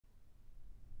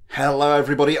Hello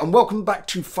everybody and welcome back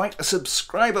to Fight a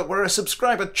Subscriber, where a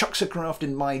subscriber chucks a craft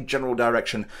in my general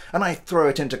direction and I throw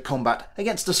it into combat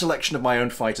against a selection of my own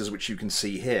fighters, which you can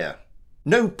see here.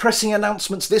 No pressing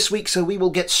announcements this week, so we will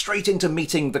get straight into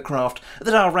meeting the craft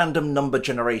that our random number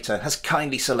generator has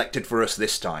kindly selected for us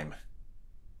this time.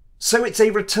 So it's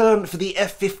a return for the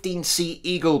F-15C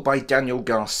Eagle by Daniel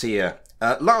Garcia.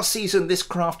 Last season this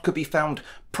craft could be found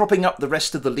propping up the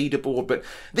rest of the leaderboard, but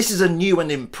this is a new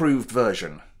and improved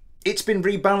version. It's been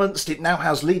rebalanced, it now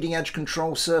has leading edge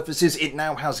control surfaces, it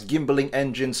now has gimballing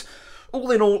engines.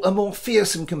 All in all, a more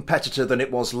fearsome competitor than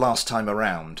it was last time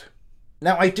around.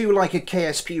 Now, I do like a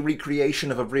KSP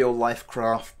recreation of a real-life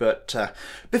craft, but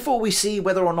before we see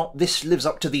whether or not this lives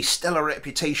up to the stellar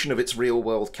reputation of its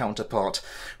real-world counterpart,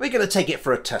 we're going to take it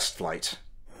for a test flight.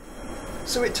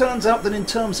 So it turns out that in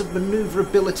terms of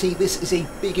manoeuvrability, this is a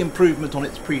big improvement on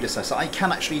its predecessor. I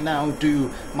can actually now do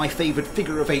my favoured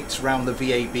figure of eights around the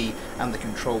VAB and the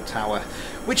control tower,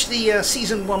 which the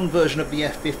Season 1 version of the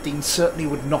F-15 certainly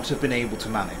would not have been able to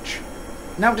manage.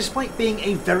 Now, despite being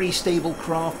a very stable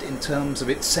craft in terms of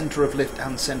its centre of lift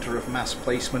and centre of mass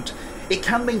placement, it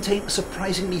can maintain a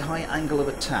surprisingly high angle of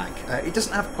attack. It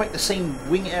doesn't have quite the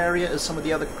same wing area as some of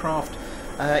the other craft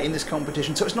in this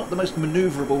competition, so it's not the most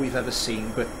manoeuvrable we've ever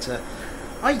seen, but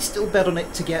I'd still bet on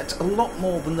it to get a lot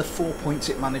more than the 4 points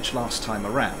it managed last time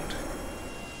around.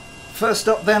 First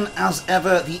up then, as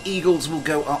ever, the Eagles will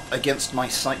go up against my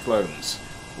Cyclones.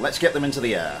 Let's get them into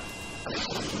the air.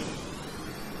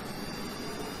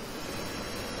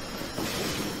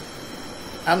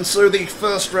 And so the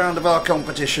first round of our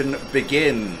competition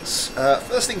begins.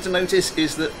 First thing to notice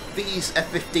is that these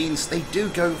F-15s, they do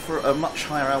go for a much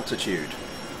higher altitude.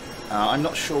 I'm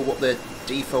not sure what their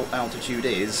default altitude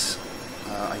is.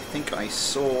 I think I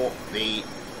saw the...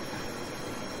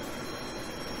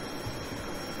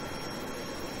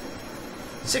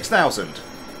 $6,000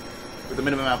 with a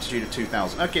minimum altitude of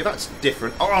 2,000. Okay, that's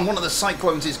different. Oh, and one of the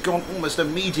Cyclones is gone almost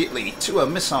immediately to a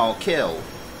missile kill.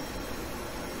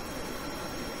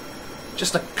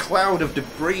 Just a cloud of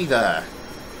debris there.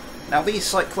 Now these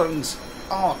Cyclones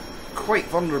are quite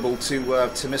vulnerable to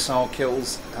missile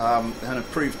kills, and have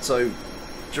proved so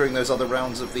during those other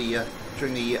rounds of the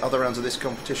this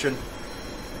competition.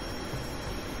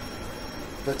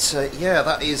 But yeah,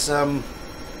 that is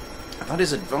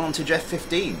advantage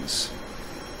F-15s.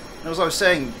 As I was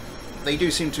saying, they do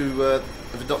seem to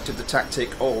have adopted the tactic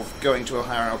of going to a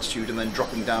higher altitude and then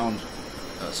dropping down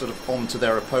sort of onto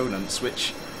their opponents,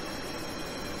 which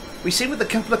we've seen with a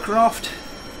couple of craft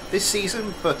this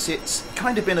season, but it's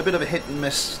kind of been a bit of a hit and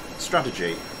miss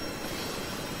strategy.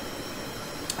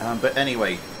 But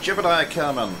anyway, Jebediah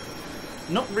Kerman,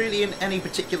 not really in any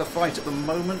particular fight at the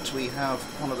moment. We have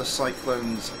one of the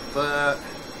Cyclones there.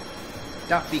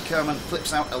 Dappy Kerman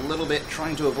flips out a little bit,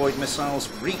 trying to avoid missiles,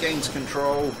 regains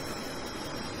control.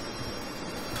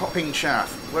 Popping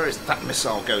chaff, where is that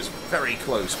missile? Goes very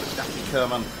close, but Dappy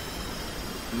Kerman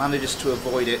manages to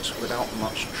avoid it without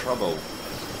much trouble.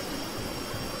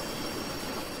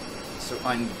 So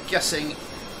I'm guessing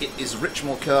it is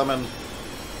Richmal Kerman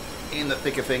in the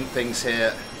thick of things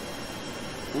here.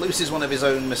 Loses one of his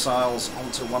own missiles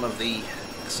onto one of the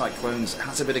Cyclones,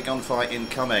 has a bit of gunfight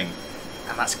incoming,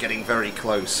 and that's getting very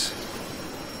close.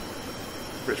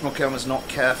 Richmal Kerman's not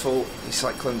careful, these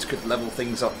Cyclones could level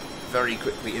things up very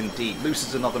quickly indeed.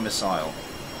 Loses another missile.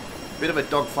 Bit of a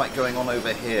dogfight going on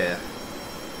over here.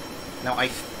 Now I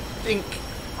think...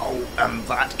 oh, and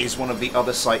that is one of the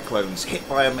other Cyclones. Hit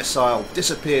by a missile,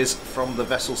 disappears from the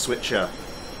vessel switcher.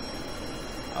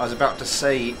 I was about to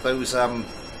say, those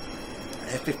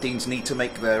F-15s need to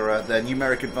make their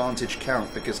numeric advantage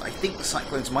count, because I think the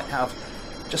Cyclones might have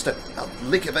just a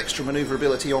lick of extra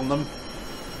manoeuvrability on them.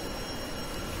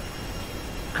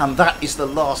 And that is the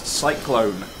last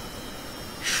Cyclone.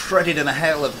 Shredded in a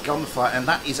hail of gunfire, and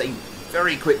that is a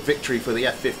very quick victory for the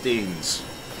F-15s.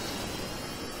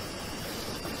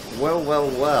 Well, well,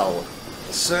 well.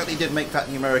 Certainly did make that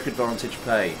numeric advantage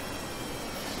pay.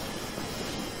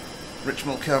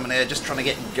 Richmal Kerman here just trying to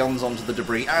get guns onto the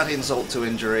debris. Add insult to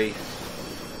injury.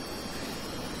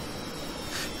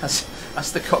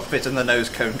 As the cockpit and the nose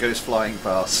cone goes flying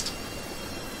past.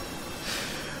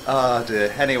 Ah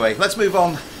dear. Anyway, let's move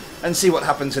on and see what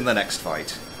happens in the next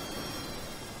fight.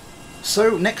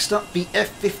 So, next up, the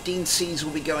F-15Cs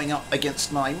will be going up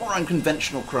against my more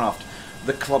unconventional craft,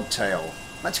 the Clubtail.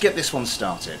 Let's get this one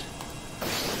started.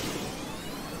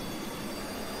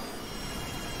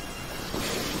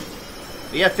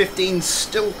 The F-15's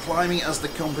still climbing as the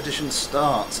competition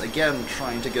starts, again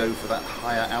trying to go for that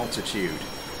higher altitude.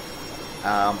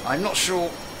 I'm not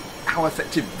sure how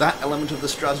effective that element of the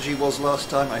strategy was last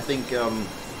time. I think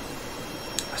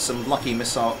some lucky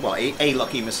missile, well, a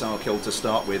lucky missile kill to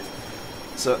start with.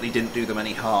 Certainly didn't do them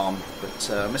any harm, but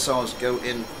missiles go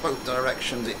in both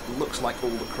directions. It looks like all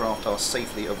the craft are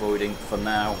safely avoiding for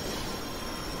now.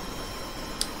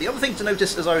 The other thing to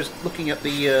notice as I was looking at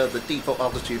the default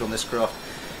altitude on this craft,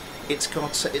 it's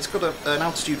got an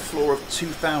altitude floor of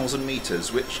 2,000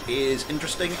 meters, which is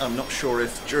interesting. I'm not sure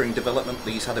if during development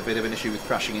these had a bit of an issue with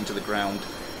crashing into the ground.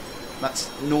 That's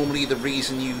normally the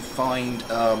reason you find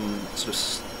sort of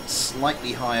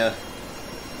slightly higher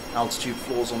altitude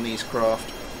floors on these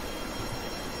craft.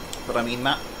 But I mean,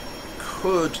 that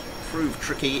could prove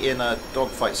tricky in a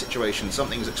dogfight situation.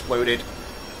 Something's exploded.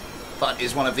 That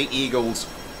is one of the Eagles.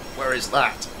 Where is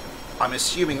that? I'm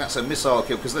assuming that's a missile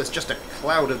kill because there's just a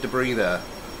cloud of debris there.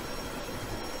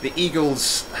 The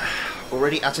Eagles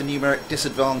already at a numeric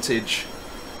disadvantage.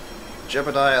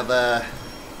 Jebediah there.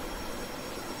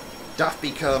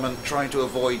 Daffy Kerman trying to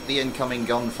avoid the incoming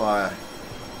gunfire.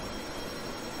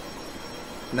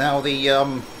 Now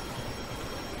that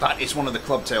is one of the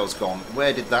clubtails gone.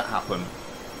 Where did that happen?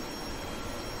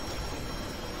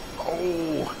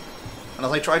 Oh! And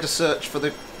as I try to search for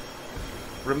the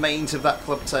remains of that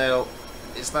clubtail,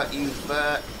 is that you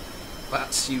there?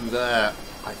 That's you there.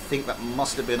 I think that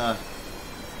must have been a...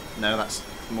 No, that's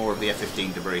more of the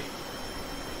F-15 debris.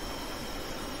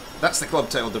 That's the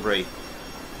clubtail debris.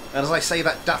 And as I say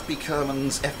that, Daffy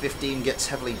Kerman's F-15 gets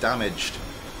heavily damaged.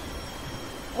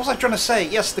 What was I trying to say?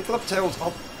 Yes, the clubtails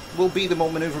will be the more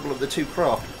manoeuvrable of the two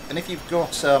craft, and if you've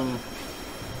got a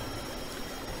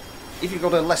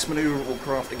less manoeuvrable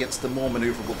craft against the more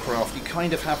manoeuvrable craft, you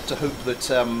kind of have to hope that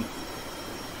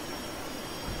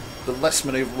the less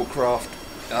manoeuvrable craft,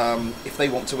 if they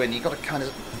want to win, you've got to kind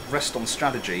of rest on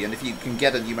strategy, and if you can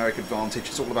get a numeric advantage,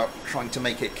 it's all about trying to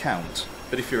make it count.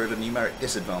 But if you're at a numeric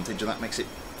disadvantage, that makes it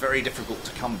very difficult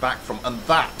to come back from, and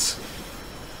that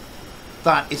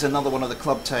is another one of the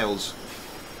clubtails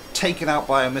taken out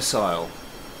by a missile.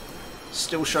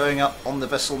 Still showing up on the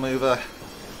vessel mover.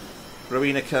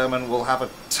 Rowena Kerman will have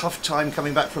a tough time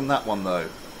coming back from that one, though.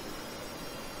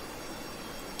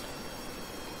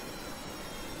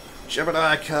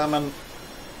 Jebediah Kerman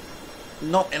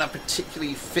not in a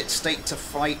particularly fit state to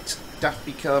fight.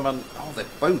 Daffy Kerman, oh, they're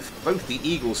both the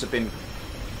Eagles have been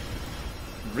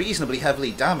reasonably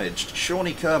heavily damaged.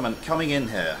 Shawnee Kerman coming in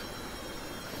here.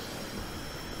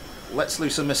 Lets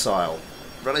loose a missile.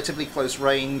 Relatively close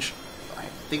range. I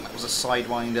think that was a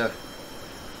Sidewinder.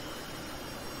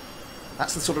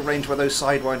 That's the sort of range where those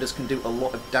Sidewinders can do a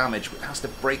lot of damage, but it has to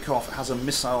break off. It has a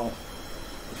missile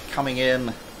coming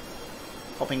in,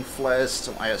 popping flares,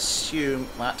 so I assume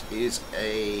that is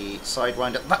a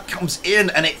Sidewinder. That comes in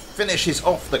and it finishes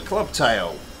off the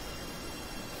clubtail.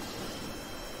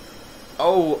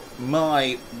 Oh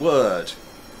my word.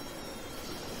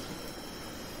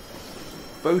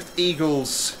 Both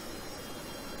Eagles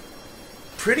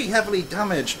pretty heavily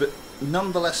damaged, but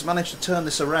nonetheless managed to turn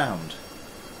this around.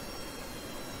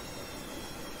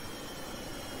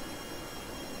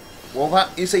 Well,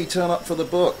 that is a turn up for the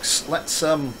books. Let's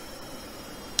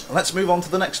move on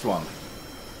to the next one.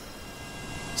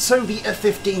 So the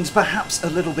F-15's perhaps a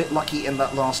little bit lucky in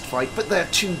that last fight, but their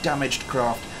two damaged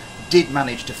craft did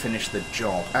manage to finish the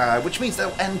job, which means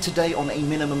they'll end today on a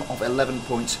minimum of 11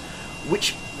 points,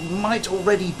 which might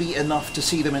already be enough to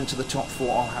see them into the top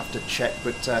 4. I'll have to check,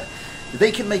 but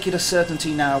they can make it a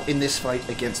certainty now in this fight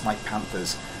against my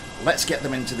Panthers. Let's get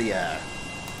them into the air.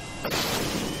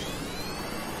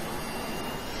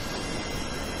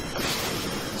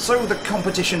 So the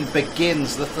competition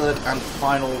begins, the third and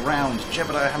final round.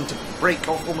 Jebediah having to break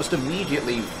off almost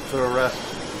immediately for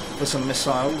some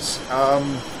missiles.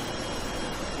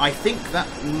 I think that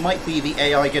might be the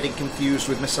AI getting confused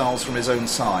with missiles from his own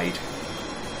side.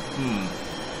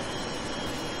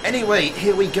 Anyway,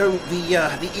 here we go.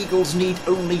 The Eagles need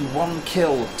only one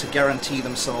kill to guarantee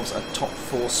themselves a top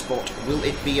 4 spot. Will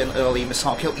it be an early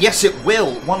missile kill? Yes, it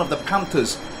will! One of the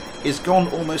Panthers is gone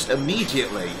almost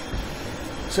immediately.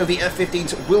 So the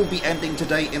F-15s will be ending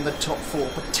today in the top 4,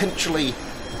 potentially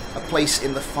a place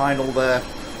in the final there.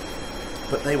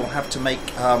 But they will have to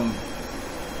make the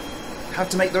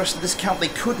rest of this count. They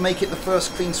could make it the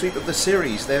first clean sweep of the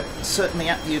series. They're certainly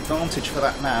at the advantage for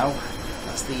that now.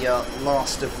 That's the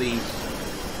last of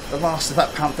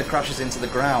that Panther crashes into the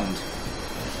ground.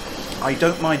 I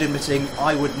don't mind admitting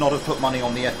I would not have put money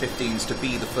on the F-15s to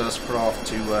be the first craft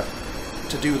to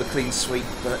do the clean sweep,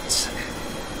 but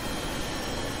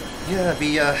yeah,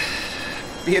 be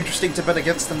interesting to bet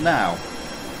against them now.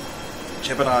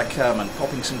 Jebediah Kerman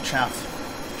popping some chaff,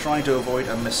 trying to avoid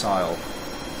a missile.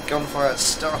 Gunfire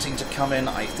starting to come in.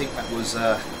 I think that was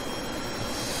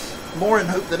More in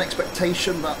hope than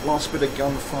expectation, that last bit of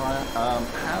gunfire.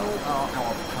 How are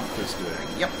our Panthers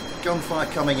doing? Yep, gunfire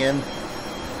coming in.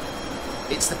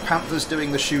 It's the Panthers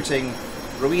doing the shooting.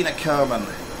 Rowena Kerman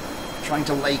trying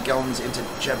to lay guns into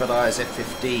Jebediah's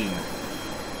F-15.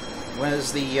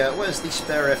 Where's the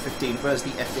spare F-15? Where's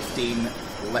the F-15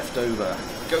 left over?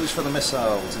 Goes for the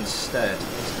missiles instead.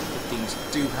 These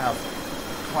F-15s do have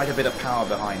quite a bit of power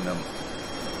behind them.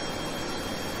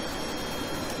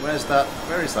 Where is that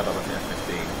other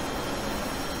F-15?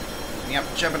 Yep,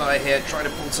 Jebediah here, trying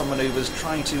to pull some manoeuvres,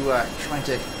 trying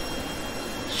to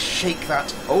shake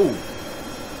that. Oh,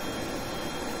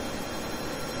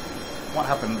 what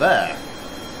happened there?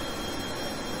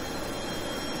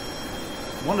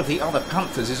 One of the other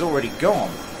Panthers is already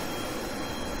gone.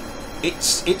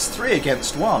 It's 3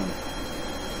 against 1.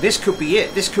 This could be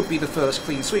it. This could be the first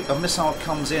clean sweep. A missile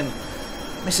comes in,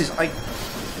 misses. I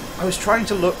was trying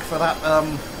to look for that.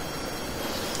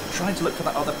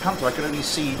 That other Panther. I could only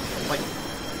see like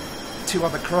 2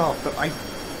 other craft, but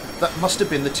that must have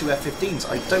been the 2 F-15s.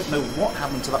 I don't know what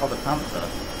happened to that other Panther.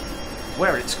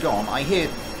 Where it's gone. I hear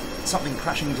something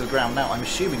crashing into the ground now. I'm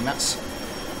assuming that's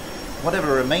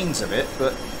whatever remains of it,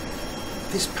 but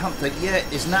this Panther, yeah,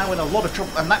 is now in a lot of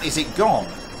trouble, and that is it gone.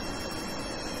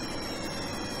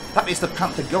 That is the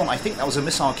Panther gone. I think that was a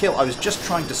missile kill. I was just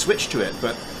trying to switch to it,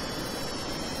 but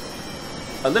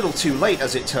a little too late,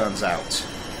 as it turns out.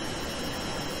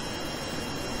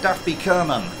 Daphne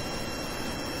Kerman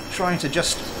trying to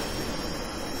just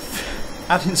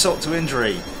add insult to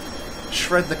injury,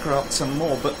 shred the craft some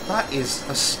more, but that is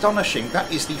astonishing.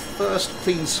 That is the first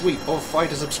clean sweep of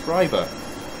Fighter Subscriber.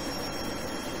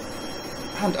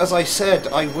 And as I said,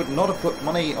 I would not have put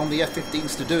money on the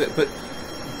F-15s to do it, but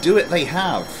do it they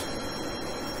have.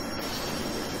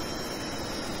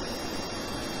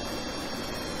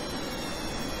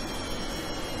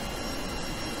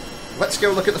 Let's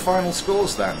go look at the final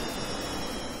scores then.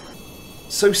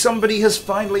 So somebody has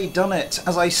finally done it.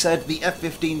 As I said, the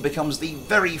F-15 becomes the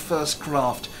very first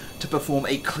craft to perform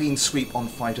a clean sweep on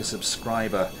Fighter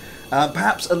Subscriber.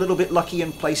 Perhaps a little bit lucky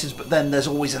in places, but then there's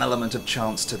always an element of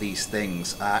chance to these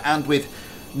things. And with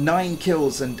 9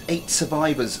 kills and 8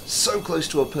 survivors, so close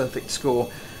to a perfect score,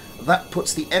 that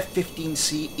puts the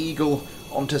F-15C Eagle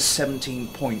onto 17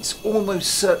 points,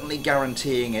 almost certainly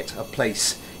guaranteeing it a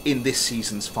place in this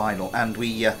season's final. And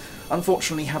we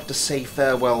unfortunately have to say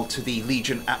farewell to the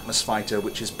Legion Atmos fighter,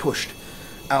 which is pushed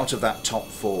out of that top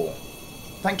 4.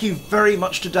 Thank you very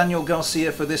much to Daniel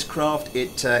Garcia for this craft.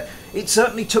 It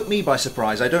certainly took me by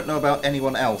surprise. I don't know about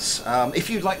anyone else. If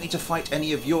you'd like me to fight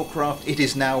any of your craft, it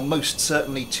is now most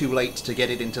certainly too late to get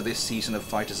it into this season of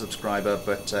Fighter Subscriber,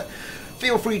 but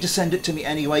feel free to send it to me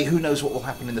anyway. Who knows what will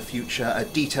happen in the future.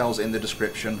 Details in the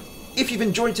description. If you've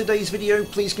enjoyed today's video,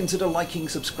 please consider liking,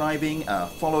 subscribing,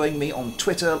 following me on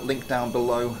Twitter, link down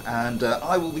below, and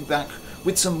I will be back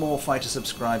with some more Fighter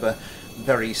Subscriber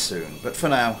very soon. But for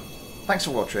now, thanks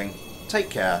for watching, take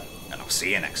care, and I'll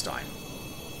see you next time.